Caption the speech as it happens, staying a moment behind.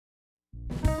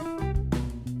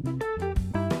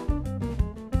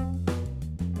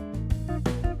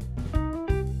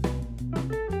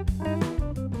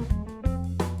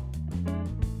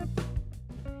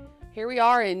Here we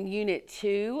are in Unit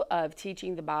 2 of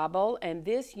Teaching the Bible, and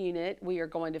this unit we are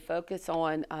going to focus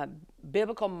on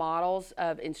biblical models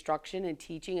of instruction and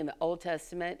teaching in the Old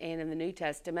Testament and in the New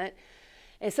Testament.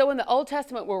 And so in the Old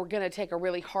Testament, we're going to take a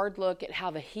really hard look at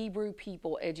how the Hebrew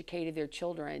people educated their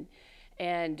children,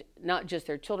 and not just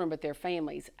their children, but their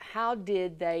families. How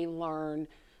did they learn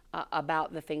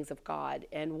about the things of God,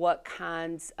 and what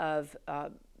kinds of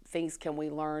things can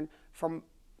we learn from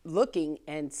looking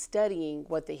and studying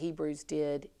what the Hebrews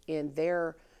did in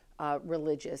their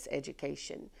religious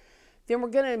education. Then we're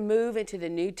going to move into the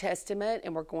New Testament,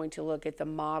 and we're going to look at the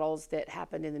models that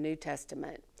happened in the New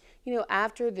Testament. You know,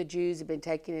 after the Jews had been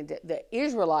taken into, the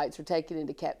Israelites were taken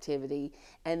into captivity,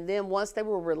 and then once they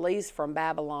were released from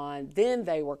Babylon, then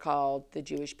they were called the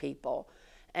Jewish people.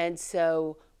 And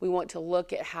so we want to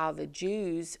look at how the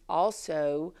Jews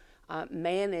also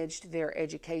managed their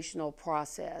educational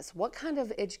process. What kind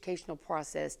of educational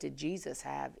process did Jesus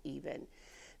have even?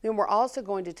 Then we're also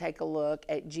going to take a look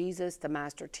at Jesus, the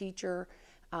master teacher,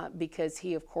 because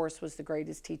he, of course, was the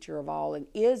greatest teacher of all and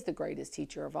is the greatest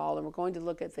teacher of all. And we're going to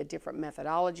look at the different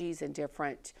methodologies and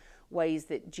different ways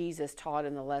that Jesus taught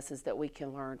and the lessons that we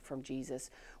can learn from Jesus.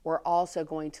 We're also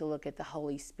going to look at the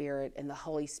Holy Spirit and the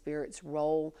Holy Spirit's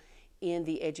role in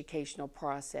the educational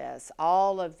process.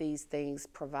 All of these things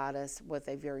provide us with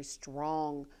a very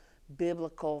strong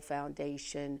biblical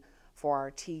foundation for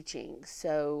our teaching.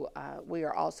 So we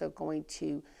are also going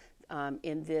to,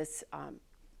 in this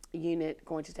unit,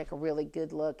 going to take a really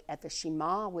good look at the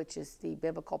Shema, which is the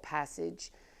biblical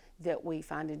passage that we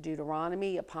find in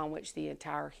Deuteronomy, upon which the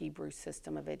entire Hebrew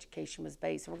system of education was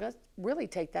based. And we're going to really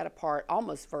take that apart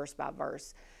almost verse by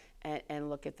verse and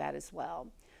look at that as well.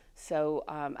 So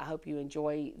I hope you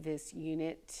enjoy this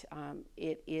unit.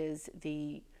 It is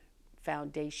the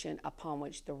foundation upon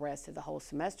which the rest of the whole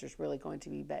semester is really going to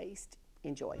be based.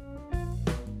 Enjoy.